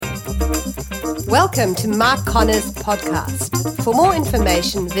Welcome to Mark Connor's podcast. For more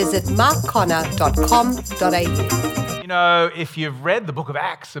information, visit markconnor.com.au. You know, if you've read the book of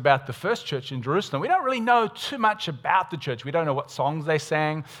Acts about the first church in Jerusalem, we don't really know too much about the church. We don't know what songs they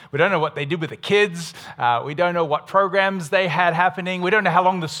sang. We don't know what they did with the kids. We don't know what programs they had happening. We don't know how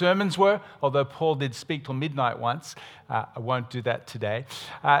long the sermons were, although Paul did speak till midnight once. I won't do that today.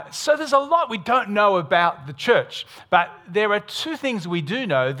 So there's a lot we don't know about the church. But there are two things we do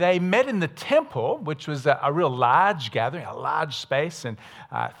know. They met in the temple, which was a real large gathering, a large space, and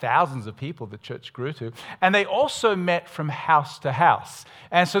thousands of people the church grew to. And they also met from house to house.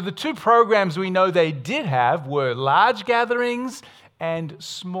 And so the two programs we know they did have were large gatherings and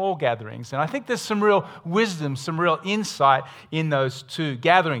small gatherings. And I think there's some real wisdom, some real insight in those two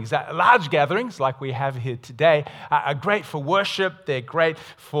gatherings. Large gatherings, like we have here today, are great for worship. They're great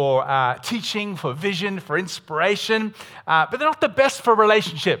for teaching, for vision, for inspiration. But they're not the best for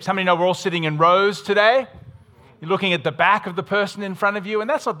relationships. How many know we're all sitting in rows today? You're looking at the back of the person in front of you, and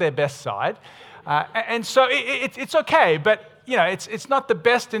that's not their best side. And so it's okay, but you know, it's not the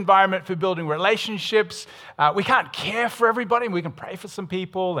best environment for building relationships. We can't care for everybody. We can pray for some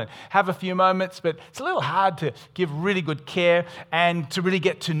people and have a few moments, but it's a little hard to give really good care and to really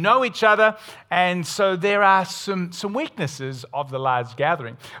get to know each other. And so there are some weaknesses of the large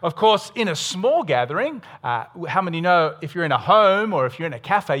gathering. Of course, in a small gathering, how many know if you're in a home or if you're in a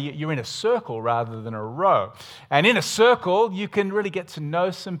cafe, you're in a circle rather than a row. And in a circle, you can really get to know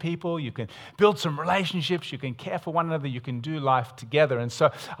some people. You can build some relationships. You can care for one another. You can do life together. And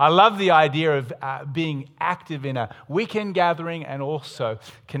so I love the idea of being active in a weekend gathering and also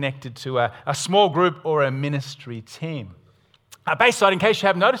connected to a small group or a ministry team. Bayside, in case you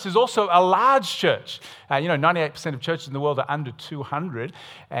haven't noticed, is also a large church. 98% of churches in the world are under 200.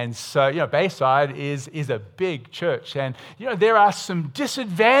 And so, Bayside is a big church. And, there are some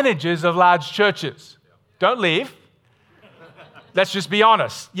disadvantages of large churches. Don't leave. Let's just be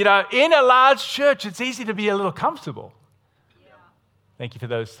honest. In a large church, it's easy to be a little comfortable. Thank you for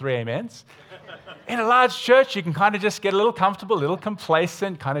those 3 amens. In a large church, you can kind of just get a little comfortable, a little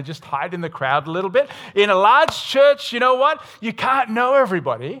complacent, kind of just hide in the crowd a little bit. In a large church, you know what? You can't know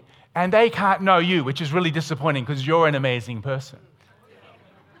everybody, and they can't know you, which is really disappointing because you're an amazing person.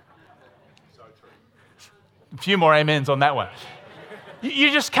 A few more amens on that one.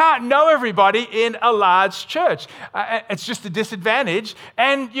 You just can't know everybody in a large church. It's just a disadvantage,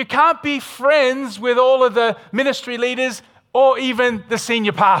 and you can't be friends with all of the ministry leaders or even the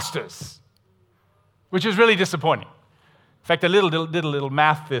senior pastors, which is really disappointing. In fact, a little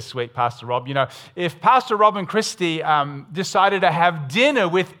math this week, Pastor Rob. If Pastor Rob and Christy decided to have dinner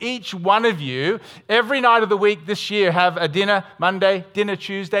with each one of you every night of the week this year, have a dinner Monday, dinner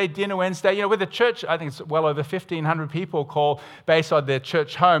Tuesday, dinner Wednesday, with a church, I think it's well over 1,500 people call Bayside their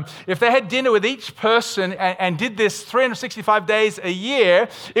church home. If they had dinner with each person and did this 365 days a year,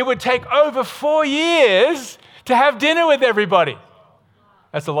 it would take over 4 years to have dinner with everybody.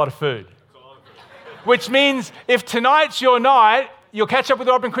 That's a lot of food. Which means if tonight's your night, you'll catch up with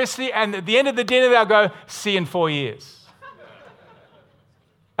Rob and Christy, and at the end of the dinner, they'll go, see you in 4 years.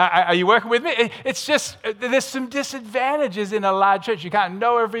 Are you working with me? It's just, there's some disadvantages in a large church. You can't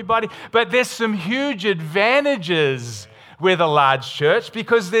know everybody, but there's some huge advantages with a large church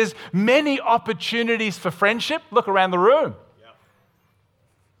because there's many opportunities for friendship. Look around the room.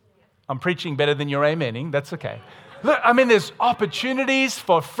 I'm preaching better than you're amening. That's okay. Look, there's opportunities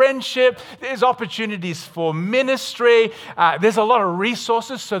for friendship. There's opportunities for ministry. There's a lot of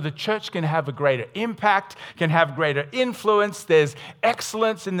resources so the church can have a greater impact, can have greater influence. There's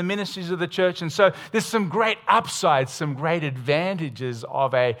excellence in the ministries of the church. And so there's some great upsides, some great advantages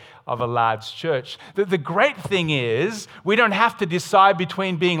of a large church. The great thing is we don't have to decide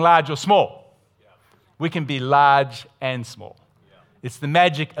between being large or small. We can be large and small. It's the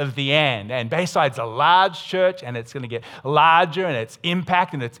magic of the and Bayside's a large church, and it's going to get larger, and its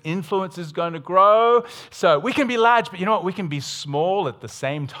impact and its influence is going to grow. So we can be large, but you know what? We can be small at the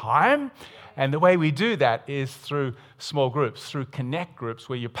same time. And the way we do that is through small groups, through connect groups,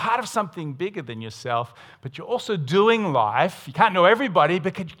 where you're part of something bigger than yourself, but you're also doing life. You can't know everybody,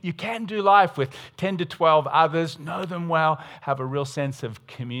 but you can do life with 10 to 12 others, know them well, have a real sense of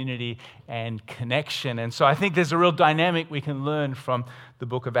community and connection. And so I think there's a real dynamic we can learn from the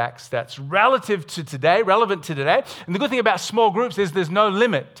book of Acts that's relevant to today. And the good thing about small groups is there's no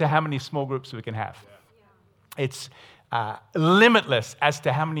limit to how many small groups we can have. It's limitless as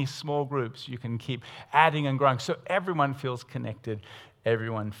to how many small groups you can keep adding and growing, so everyone feels connected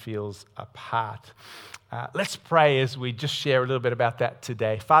everyone feels a part. Let's pray as we just share a little bit about that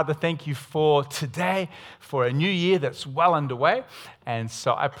today. Father, thank you for today, for a new year that's well underway. And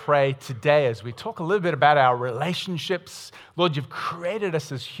so I pray today as we talk a little bit about our relationships. Lord, you've created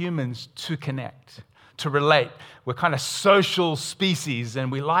us as humans to connect, to relate. We're kind of social species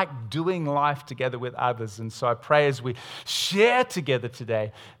and we like doing life together with others. And so I pray as we share together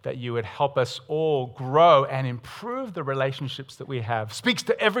today that you would help us all grow and improve the relationships that we have. Speaks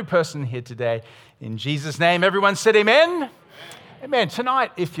to every person here today. In Jesus' name, everyone said amen? Amen. Amen.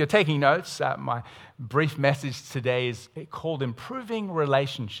 Tonight, if you're taking notes, my brief message today is called Improving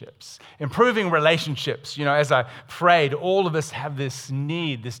Relationships. Improving relationships. You know, as I prayed, all of us have this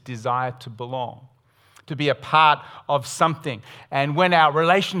need, this desire to belong, to be a part of something. And when our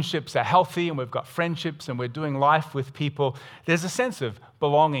relationships are healthy and we've got friendships and we're doing life with people, there's a sense of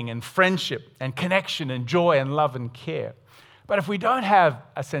belonging and friendship and connection and joy and love and care. But if we don't have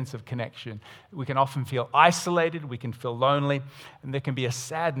a sense of connection, we can often feel isolated, we can feel lonely, and there can be a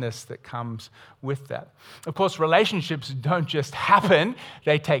sadness that comes with that. Of course, relationships don't just happen,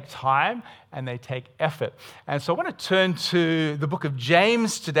 they take time and they take effort. And so I want to turn to the book of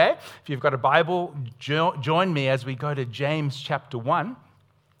James today. If you've got a Bible, join me as we go to James chapter 1.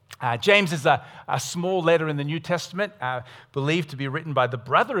 James is a small letter in the New Testament, believed to be written by the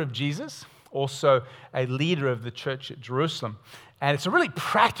brother of Jesus, also a leader of the church at Jerusalem. And it's a really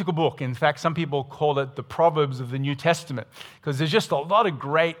practical book. In fact, some people call it the Proverbs of the New Testament, because there's just a lot of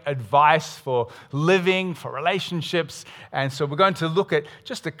great advice for living, for relationships. And so we're going to look at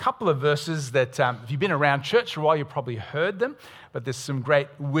just a couple of verses that, if you've been around church for a while, you've probably heard them, but there's some great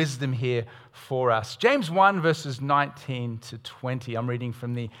wisdom here for us. James 1, verses 19 to 20. I'm reading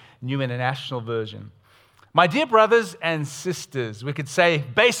from the New International Version. My dear brothers and sisters, we could say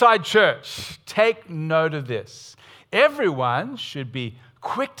Bayside Church, take note of this. Everyone should be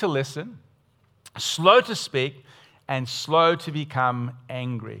quick to listen, slow to speak, and slow to become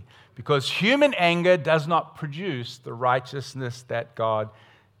angry, because human anger does not produce the righteousness that God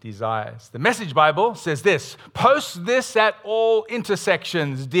desires. The Message Bible says this: post this at all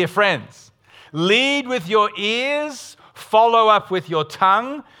intersections, dear friends. Lead with your ears, follow up with your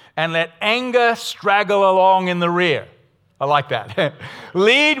tongue, and let anger straggle along in the rear. I like that.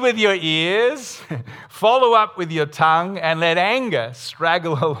 Lead with your ears, follow up with your tongue, and let anger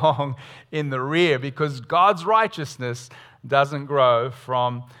straggle along in the rear, because God's righteousness doesn't grow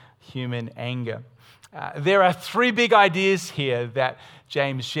from human anger. There are three big ideas here that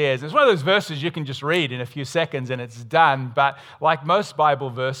James shares. It's one of those verses you can just read in a few seconds and it's done. But like most Bible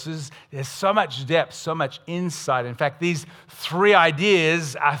verses, there's so much depth, so much insight. In fact, these three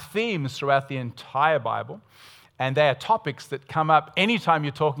ideas are themes throughout the entire Bible. And they are topics that come up anytime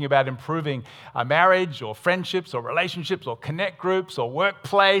you're talking about improving a marriage or friendships or relationships or connect groups or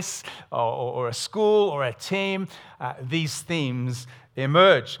workplace or a school or a team. These themes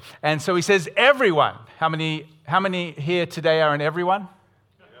emerge. And so he says, everyone. How many here today are in everyone?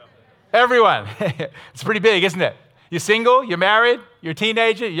 Yeah. Everyone. It's pretty big, isn't it? You're single, you're married, you're a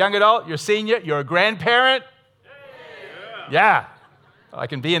teenager, you're a young adult, you're a senior, you're a grandparent. Yeah. I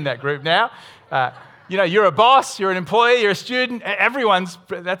can be in that group now. You're a boss, you're an employee, you're a student.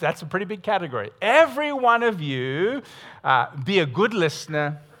 That's a pretty big category. Every one of you, be a good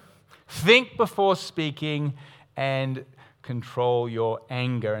listener, think before speaking, and control your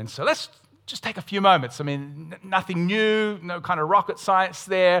anger. And so let's just take a few moments. I mean, nothing new, no kind of rocket science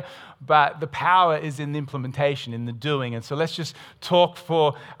there, but the power is in the implementation, in the doing. And so let's just talk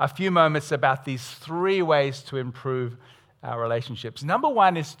for a few moments about these three ways to improve our relationships. Number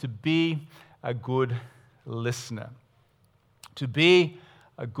one is to be a good listener. To be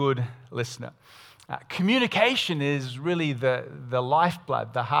a good listener. Communication is really the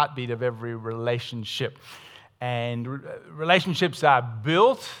lifeblood, the heartbeat of every relationship. And relationships are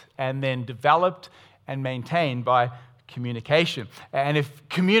built and then developed and maintained by communication. And if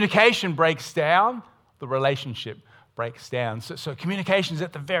communication breaks down, the relationship breaks down. So communication is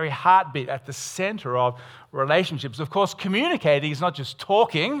at the very heartbeat, at the center of relationships. Of course, communicating is not just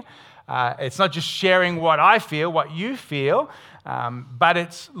talking. It's not just sharing what I feel, what you feel, but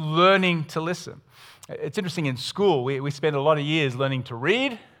it's learning to listen. It's interesting, in school, we spend a lot of years learning to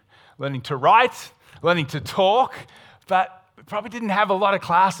read, learning to write, learning to talk, but we probably didn't have a lot of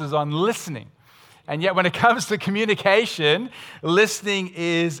classes on listening. And yet when it comes to communication, listening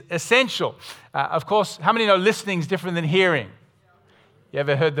is essential. Of course, how many know listening is different than hearing? You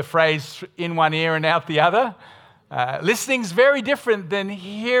ever heard the phrase, in one ear and out the other? Listening is very different than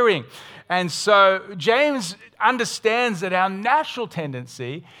hearing. And so James understands that our natural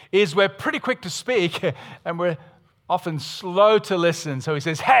tendency is we're pretty quick to speak and we're often slow to listen. So he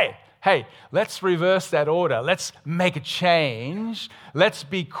says, hey, let's reverse that order. Let's make a change. Let's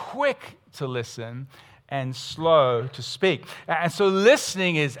be quick to listen and slow to speak. And so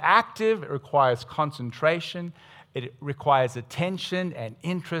listening is active. It requires concentration. It requires attention and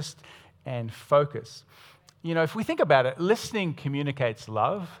interest and focus. You know, if we think about it, listening communicates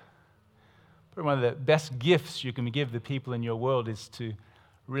love. But one of the best gifts you can give the people in your world is to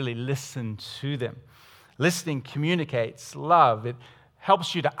really listen to them. Listening communicates love. It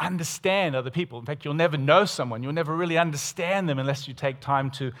helps you to understand other people. In fact, you'll never know someone. You'll never really understand them unless you take time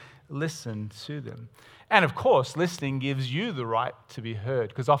to listen to them. And of course, listening gives you the right to be heard,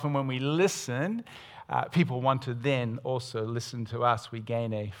 because often when we listen, people want to then also listen to us. We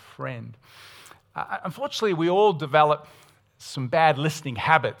gain a friend. Unfortunately, we all develop some bad listening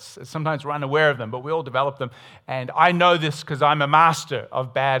habits. Sometimes we're unaware of them, but we all develop them. And I know this because I'm a master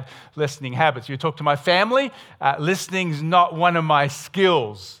of bad listening habits. You talk to my family, listening's not one of my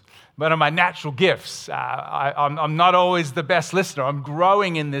skills, one of my natural gifts. I'm not always the best listener. I'm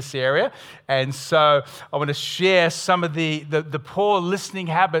growing in this area. And so I want to share some of the poor listening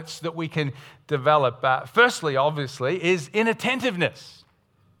habits that we can develop. Firstly, obviously, is inattentiveness,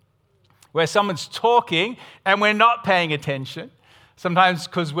 where someone's talking and we're not paying attention, sometimes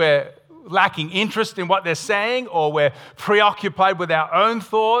because we're lacking interest in what they're saying, or we're preoccupied with our own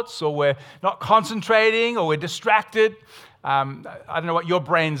thoughts, or we're not concentrating, or we're distracted. I don't know what your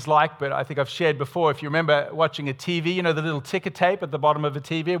brain's like, but I think I've shared before, if you remember watching a TV, you know the little ticker tape at the bottom of a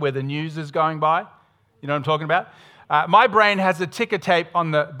TV where the news is going by? You know what I'm talking about? My brain has a ticker tape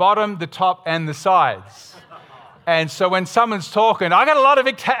on the bottom, the top, and the sides. And so when someone's talking, I got a lot of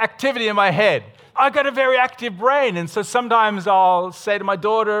activity in my head. I got a very active brain. And so sometimes I'll say to my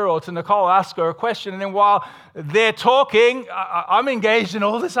daughter or to Nicole, ask her a question. And then while they're talking, I'm engaged in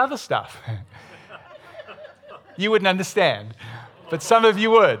all this other stuff. You wouldn't understand, but some of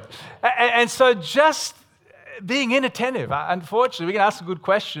you would. And so just being inattentive. Unfortunately, we can ask a good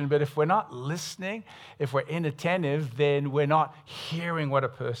question, but if we're not listening, if we're inattentive, then we're not hearing what a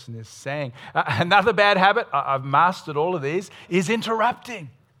person is saying. Another bad habit, I've mastered all of these, is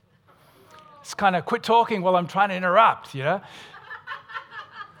interrupting. It's kind of quit talking while I'm trying to interrupt, you know?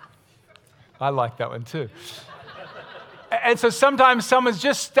 I like that one too. And so sometimes someone's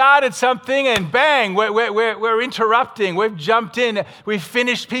just started something and bang, we're interrupting. We've jumped in. We've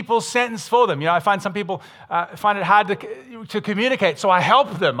finished people's sentence for them. You know, I find some people find it hard to communicate, so I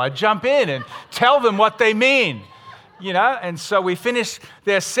help them. I jump in and tell them what they mean. You know, and so we finish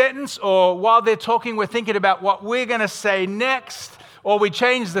their sentence, or while they're talking, we're thinking about what we're going to say next, or we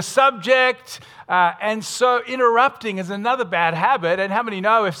change the subject. And so interrupting is another bad habit. And how many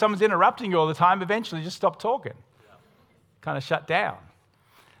know if someone's interrupting you all the time, eventually just stop talking? Kind of shut down.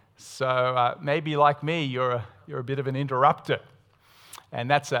 So maybe like me, you're a bit of an interrupter, and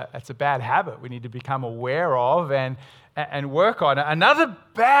that's a bad habit we need to become aware of and work on. Another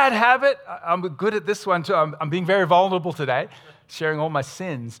bad habit, I'm good at this one too. I'm being very vulnerable today, sharing all my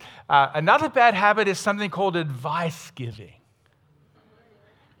sins. Another bad habit is something called advice giving.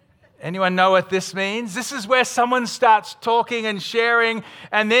 Anyone know what this means? This is where someone starts talking and sharing,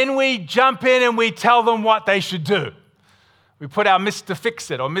 and then we jump in and we tell them what they should do. We put our Mr.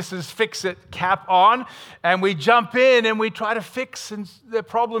 Fix-It or Mrs. Fix-It cap on, and we jump in and we try to fix their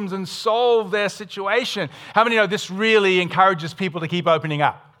problems and solve their situation. How many know this really encourages people to keep opening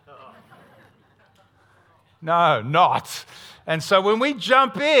up? No, not. And so when we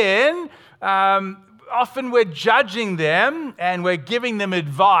jump in, often we're judging them and we're giving them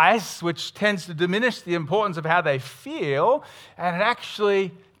advice, which tends to diminish the importance of how they feel, and it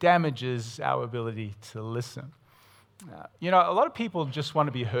actually damages our ability to listen. You know, a lot of people just want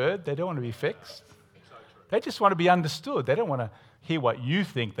to be heard. They don't want to be fixed. They just want to be understood. They don't want to hear what you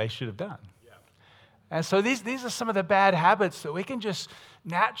think they should have done. And so these are some of the bad habits that we can just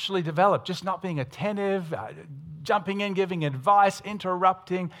naturally develop, just not being attentive, jumping in, giving advice,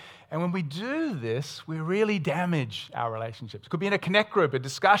 interrupting. And when we do this, we really damage our relationships. It could be in a connect group, a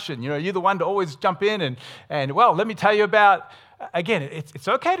discussion. You know, you're the one to always jump in and well, let me tell you about. Again, it's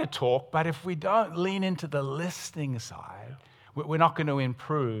okay to talk, but if we don't lean into the listening side, we're not going to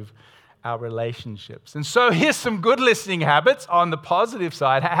improve our relationships. And so here's some good listening habits on the positive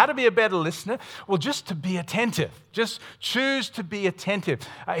side. How to be a better listener? Well, just to be attentive. Just choose to be attentive.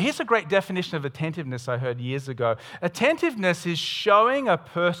 Here's a great definition of attentiveness I heard years ago. Attentiveness is showing a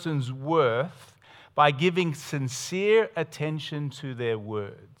person's worth by giving sincere attention to their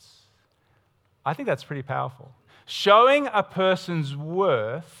words. I think that's pretty powerful. Showing a person's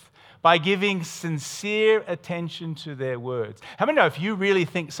worth by giving sincere attention to their words. How many know if you really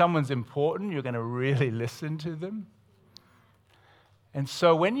think someone's important, you're going to really listen to them? And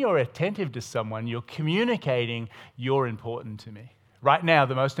so when you're attentive to someone, you're communicating, you're important to me. Right now,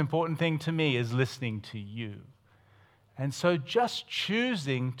 the most important thing to me is listening to you. And so just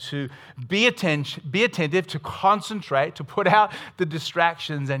choosing to be attentive, to concentrate, to put out the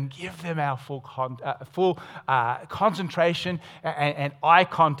distractions and give them our full concentration and eye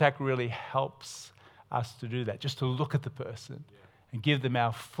contact really helps us to do that, just to look at the person and give them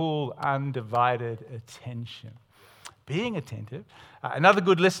our full, undivided attention. Being attentive. Another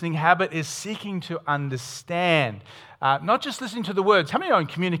good listening habit is seeking to understand. Not just listening to the words. How many know in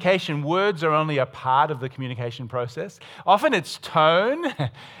communication, words are only a part of the communication process? Often it's tone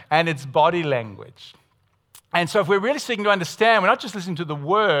and it's body language. And so if we're really seeking to understand, we're not just listening to the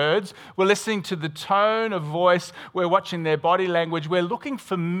words, we're listening to the tone of voice, we're watching their body language, we're looking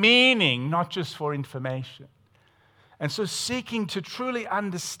for meaning, not just for information. And so seeking to truly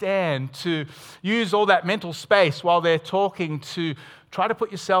understand, to use all that mental space while they're talking to try to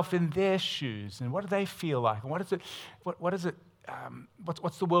put yourself in their shoes. And what do they feel like? And what's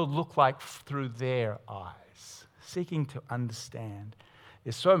the world look like through their eyes? Seeking to understand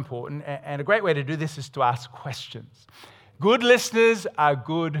is so important. And a great way to do this is to ask questions. Good listeners are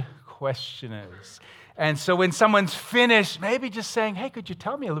good questioners. And so when someone's finished, maybe just saying, hey, could you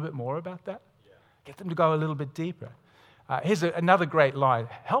tell me a little bit more about that? Get them to go a little bit deeper. Here's another great line.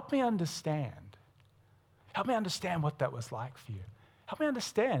 Help me understand. Help me understand what that was like for you. Help me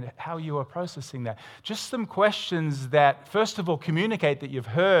understand how you are processing that. Just some questions that, first of all, communicate that you've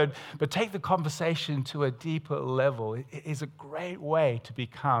heard, but take the conversation to a deeper level. It is a great way to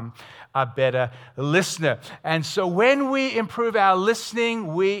become a better listener. And so when we improve our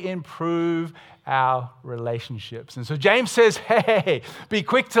listening, we improve our relationships. And so James says, hey, be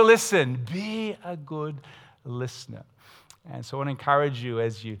quick to listen. Be a good listener. And so I want to encourage you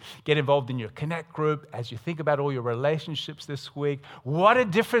as you get involved in your Connect group, as you think about all your relationships this week, what a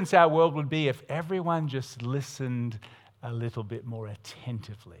difference our world would be if everyone just listened a little bit more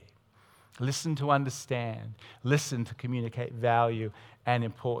attentively. Listen to understand. Listen to communicate value and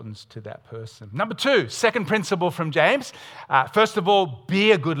importance to that person. Number 2, second principle from James. First of all,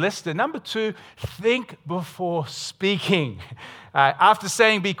 be a good listener. Number 2, think before speaking. After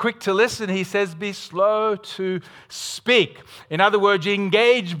saying be quick to listen, he says be slow to speak. In other words,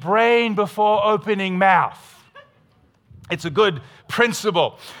 engage brain before opening mouth. It's a good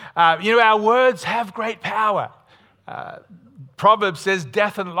principle. Our words have great power. Proverbs says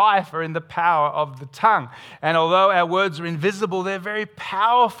death and life are in the power of the tongue. And although our words are invisible, they're very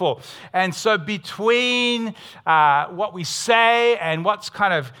powerful. And so between what we say and what's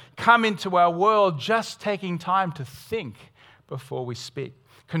kind of come into our world, just taking time to think before we speak.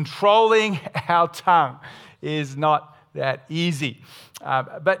 Controlling our tongue is not that easy.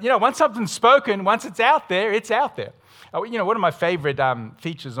 But once something's spoken, once it's out there, it's out there. One of my favorite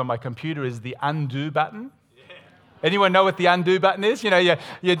features on my computer is the undo button. Anyone know what the undo button is?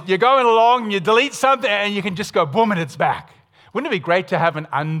 You're going along and you delete something and you can just go boom and it's back. Wouldn't it be great to have an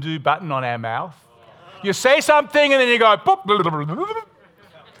undo button on our mouth? You say something and then you go boop,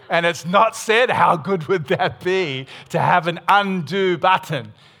 and it's not said. How good would that be to have an undo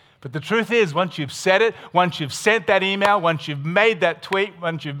button? But the truth is, once you've said it, once you've sent that email, once you've made that tweet,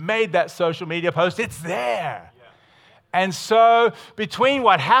 once you've made that social media post, it's there. And so between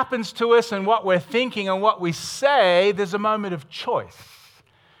what happens to us and what we're thinking and what we say, there's a moment of choice.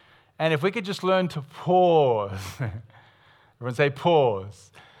 And if we could just learn to pause. Everyone say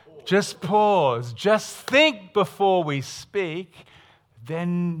pause. Just pause. Just think before we speak.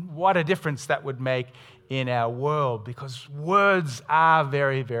 Then what a difference that would make in our world, because words are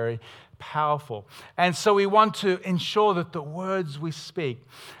very, very powerful. And so we want to ensure that the words we speak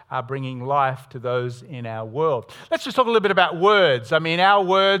are bringing life to those in our world. Let's just talk a little bit about words. Our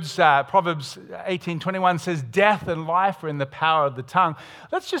words, Proverbs 18:21 says, death and life are in the power of the tongue.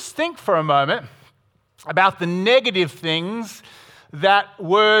 Let's just think for a moment about the negative things that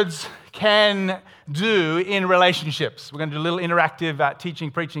words can do in relationships. We're going to do a little interactive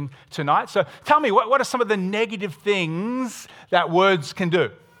teaching, preaching tonight. So tell me, what are some of the negative things that words can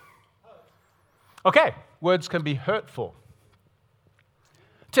do? Okay, words can be hurtful.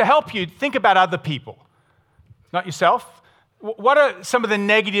 To help you think about other people, not yourself. What are some of the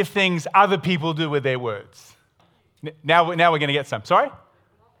negative things other people do with their words? Now we're going to get some. Sorry?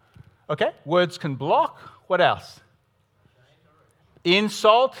 Okay, words can block. What else?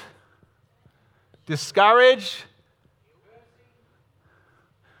 Insult. Discourage.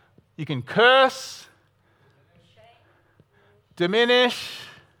 You can curse. Diminish.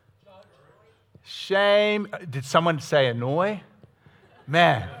 Shame. Did someone say annoy?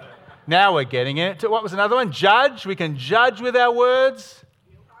 Man, Now we're getting it. What was another one? Judge. We can judge with our words.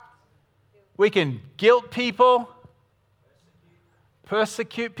 We can guilt people.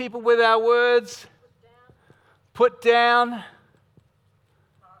 Persecute people with our words. Put down.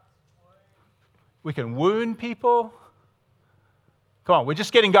 We can wound people. Come on, we're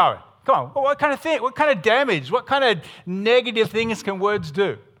just getting going. Come on, what kind of thing? What kind of damage? What kind of negative things can words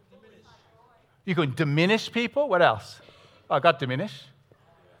do? You can diminish people. What else? Oh, I got diminish.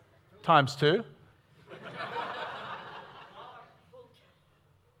 Times 2.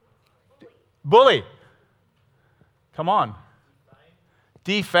 Bully. Come on.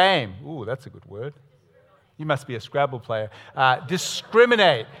 Defame. Ooh, that's a good word. You must be a Scrabble player.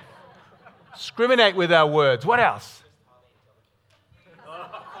 Discriminate. Discriminate with our words. What else?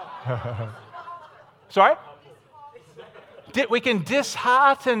 Sorry? We can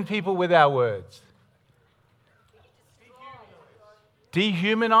dishearten people with our words.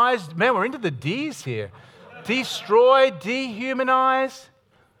 Dehumanize. Man, we're into the D's here. Destroy, dehumanize.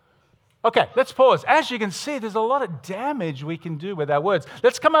 Okay, let's pause. As you can see, there's a lot of damage we can do with our words.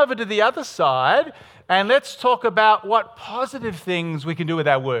 Let's come over to the other side and let's talk about what positive things we can do with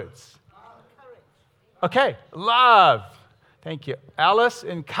our words. Okay, love. Thank you. Alice,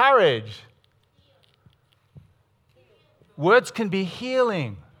 encourage. Words can be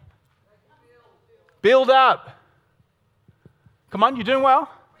healing. Build up. Come on, you're doing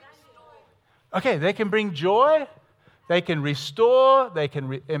well? Okay, they can bring joy. They can restore. They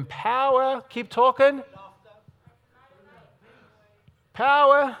can empower. Keep talking.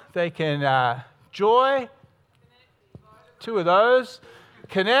 Power. They can joy. 2 of those.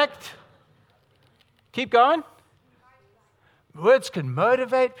 Connect. Keep going. Words can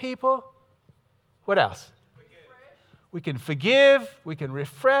motivate people. What else? We can forgive. We can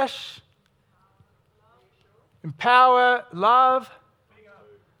refresh. Empower, love.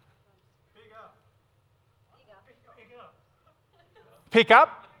 Pick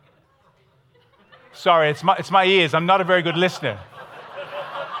up. Sorry, it's my ears. I'm not a very good listener.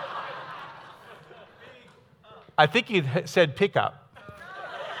 I think you said pick up.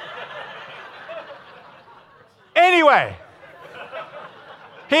 Anyway,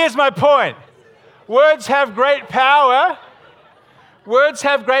 here's my point. Words have great power. Words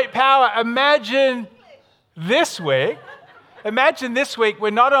have great power. Imagine this week we're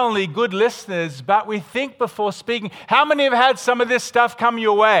not only good listeners, but we think before speaking. How many have had some of this stuff come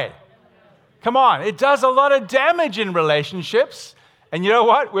your way? Come on, it does a lot of damage in relationships. And you know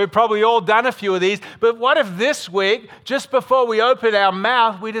what? We've probably all done a few of these. But what if this week, just before we open our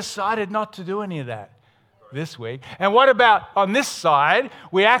mouth, we decided not to do any of that this week? And what about on this side,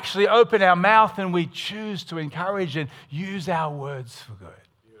 we actually open our mouth and we choose to encourage and use our words for good?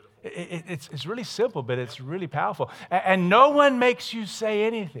 It's really simple, but it's really powerful. And no one makes you say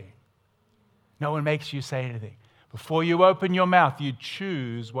anything. No one makes you say anything. Before you open your mouth, you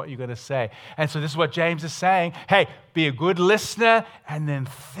choose what you're going to say. And so this is what James is saying. Hey, be a good listener and then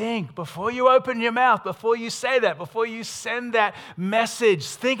think before you open your mouth, before you say that, before you send that message,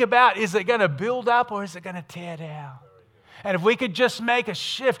 think about, is it going to build up or is it going to tear down? And if we could just make a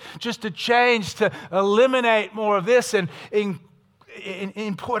shift, just to change, to eliminate more of this and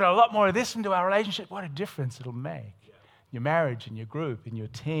input a lot more of this into our relationship, what a difference it'll make. Your marriage, in your group, in your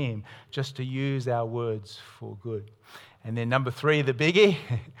team, just to use our words for good. And then number 3, the biggie,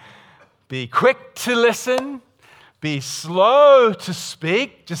 be quick to listen, be slow to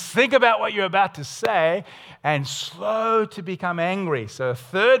speak. Just think about what you're about to say, and slow to become angry. So a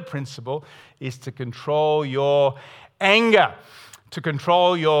third principle is to control your anger. To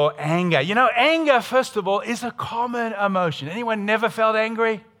control your anger. You know, anger, first of all, is a common emotion. Anyone never felt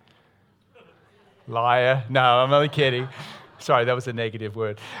angry? Liar. No, I'm only kidding. Sorry, that was a negative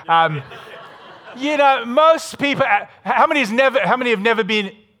word. You know, most people, how many have never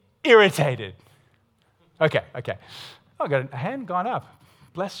been irritated? Okay. I got a hand gone up.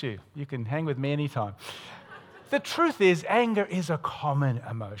 Bless you. You can hang with me anytime. The truth is, anger is a common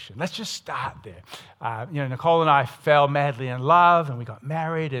emotion. Let's just start there. Nicole and I fell madly in love, and we got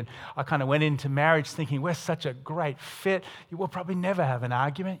married, and I kind of went into marriage thinking, we're such a great fit. We'll probably never have an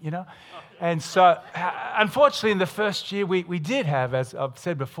argument, you know? And so, unfortunately, in the first year, we did have, as I've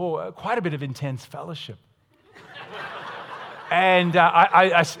said before, quite a bit of intense fellowship. And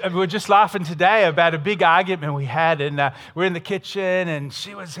we were just laughing today about a big argument we had, and we're in the kitchen, and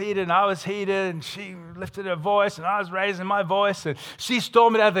she was heated, and I was heated, and she lifted her voice, and I was raising my voice, and she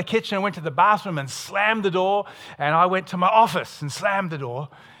stormed out of the kitchen and went to the bathroom and slammed the door, and I went to my office and slammed the door.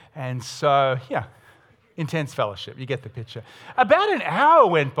 And so, yeah, intense fellowship. You get the picture. About an hour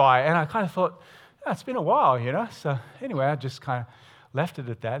went by, and I kind of thought, it's been a while, you know? So anyway, I just kind of left it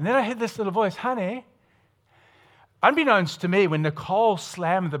at that. And then I heard this little voice, honey. Unbeknownst to me, when Nicole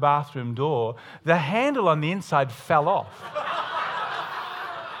slammed the bathroom door, the handle on the inside fell off.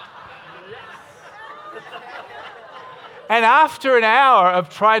 And after an hour of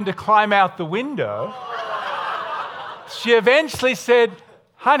trying to climb out the window, she eventually said,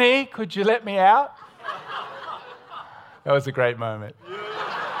 honey, could you let me out? That was a great moment.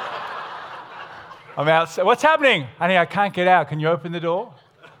 I'm outside. What's happening? Honey, I can't get out. Can you open the door?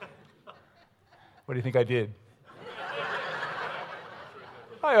 What do you think I did?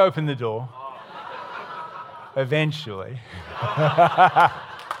 I opened the door. Eventually.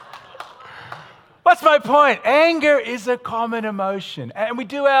 What's my point? Anger is a common emotion. And we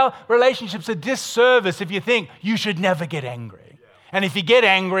do our relationships a disservice if you think you should never get angry. And if you get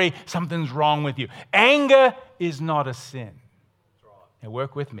angry, something's wrong with you. Anger is not a sin. Now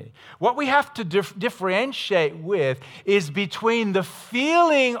work with me. What we have to differentiate with is between the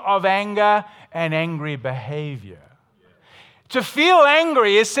feeling of anger and angry behavior. To feel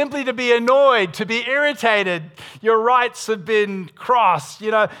angry is simply to be annoyed, to be irritated. Your rights have been crossed.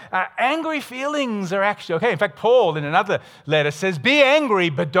 Angry feelings are actually okay. In fact, Paul in another letter says, be angry,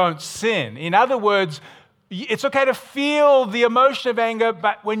 but don't sin. In other words, it's okay to feel the emotion of anger,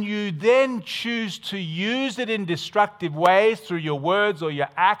 but when you then choose to use it in destructive ways through your words or your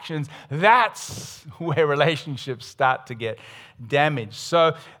actions, that's where relationships start to get damaged.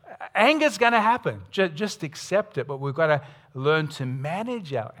 So anger's going to happen. Just accept it, but we've got to learn to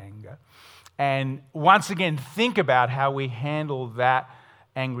manage our anger and once again think about how we handle that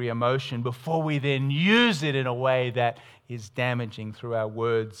angry emotion before we then use it in a way that is damaging through our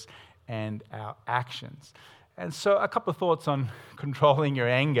words and our actions. And so a couple of thoughts on controlling your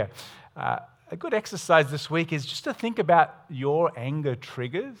anger. A good exercise this week is just to think about your anger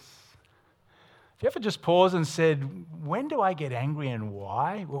triggers. Have you ever just paused and said, when do I get angry and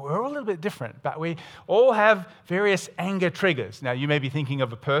why? Well, we're all a little bit different, but we all have various anger triggers. Now, you may be thinking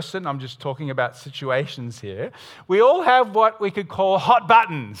of a person. I'm just talking about situations here. We all have what we could call hot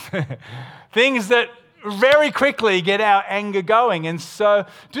buttons, things that very quickly get our anger going. And so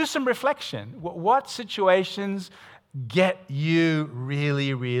do some reflection. What situations get you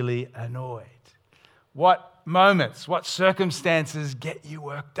really, really annoyed? What moments, what circumstances get you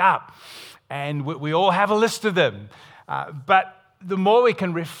worked up? And we all have a list of them. But the more we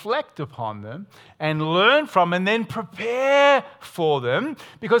can reflect upon them and learn from and then prepare for them,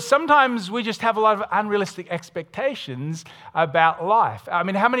 because sometimes we just have a lot of unrealistic expectations about life. I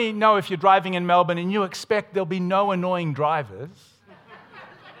mean, how many know if you're driving in Melbourne and you expect there'll be no annoying drivers?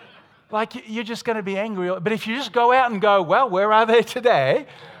 Like, you're just going to be angry. But if you just go out and go, well, where are they today?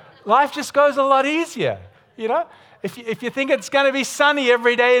 Life just goes a lot easier, If you think it's going to be sunny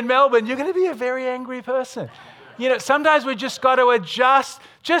every day in Melbourne, you're going to be a very angry person. Sometimes we just got to adjust.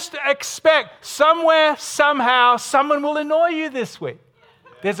 Just expect somewhere, somehow, someone will annoy you this week.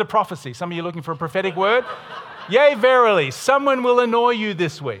 There's a prophecy. Some of you looking for a prophetic word? Yea, verily, someone will annoy you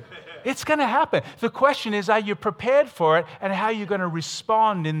this week. It's going to happen. The question is, are you prepared for it, and how are you going to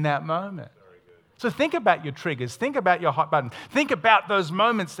respond in that moment? So think about your triggers. Think about your hot buttons. Think about those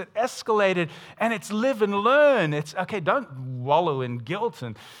moments that escalated, and it's live and learn. It's, okay, don't wallow in guilt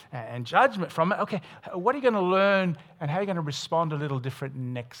and judgment from it. Okay, what are you going to learn, and how are you going to respond a little different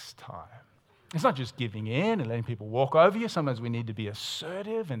next time? It's not just giving in and letting people walk over you. Sometimes we need to be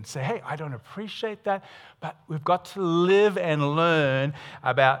assertive and say, hey, I don't appreciate that. But we've got to live and learn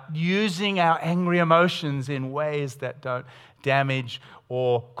about using our angry emotions in ways that don't damage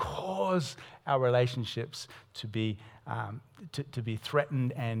or cause our relationships to be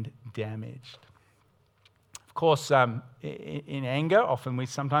threatened and damaged. Of course, in anger, often we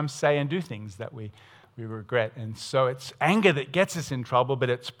sometimes say and do things that we regret. And so it's anger that gets us in trouble, but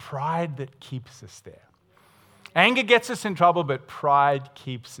it's pride that keeps us there. Anger gets us in trouble, but pride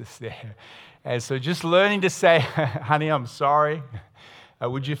keeps us there. And so just learning to say, honey, I'm sorry.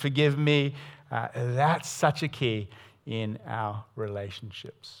 Would you forgive me? That's such a key in our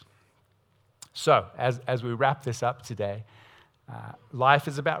relationships. So, as we wrap this up today, life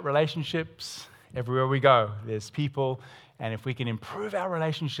is about relationships. Everywhere we go, there's people. And if we can improve our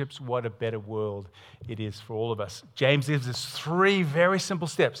relationships, what a better world it is for all of us. James gives us 3 very simple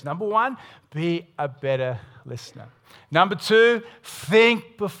steps. Number 1, be a better listener. Number 2,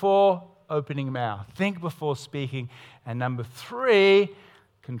 think before opening mouth. Think before speaking. And number 3,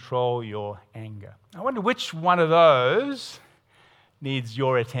 control your anger. I wonder which one of those needs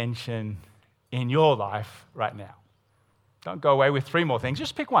your attention in your life right now. Don't go away with 3 more things.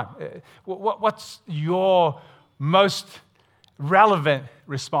 Just pick one. What's your most relevant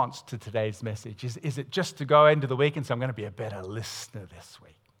response to today's message? Is it just to go into the week and say, I'm going to be a better listener this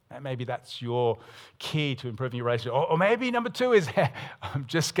week? And maybe that's your key to improving your relationship. Or maybe number 2 is, I'm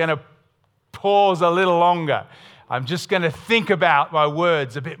just going to pause a little longer. I'm just going to think about my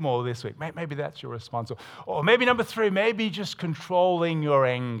words a bit more this week. Maybe that's your response. Or maybe number 3, maybe just controlling your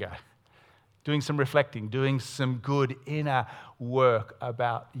anger. Doing some reflecting, doing some good inner work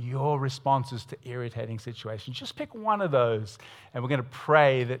about your responses to irritating situations. Just pick one of those, and we're going to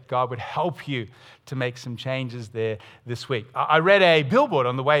pray that God would help you to make some changes there this week. I read a billboard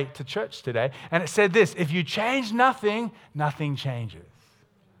on the way to church today, and it said this: if you change nothing, nothing changes.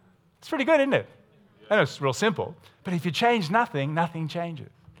 It's pretty good, isn't it? I know it's real simple, but if you change nothing, nothing changes.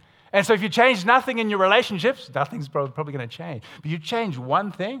 And so if you change nothing in your relationships, nothing's probably going to change. But you change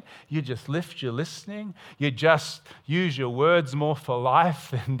one thing, you just lift your listening, you just use your words more for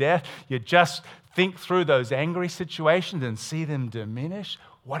life than death, you just think through those angry situations and see them diminish.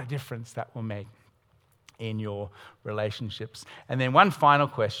 What a difference that will make in your relationships. And then one final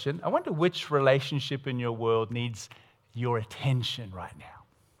question. I wonder which relationship in your world needs your attention right now?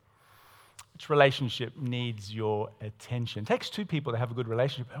 Which relationship needs your attention? It takes 2 people to have a good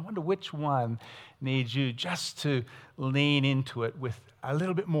relationship. I wonder which one needs you just to lean into it with a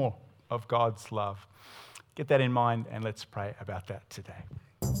little bit more of God's love. Get that in mind, and let's pray about that today.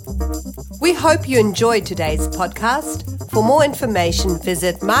 We hope you enjoyed today's podcast. For more information,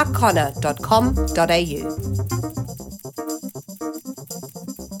 visit markconnor.com.au.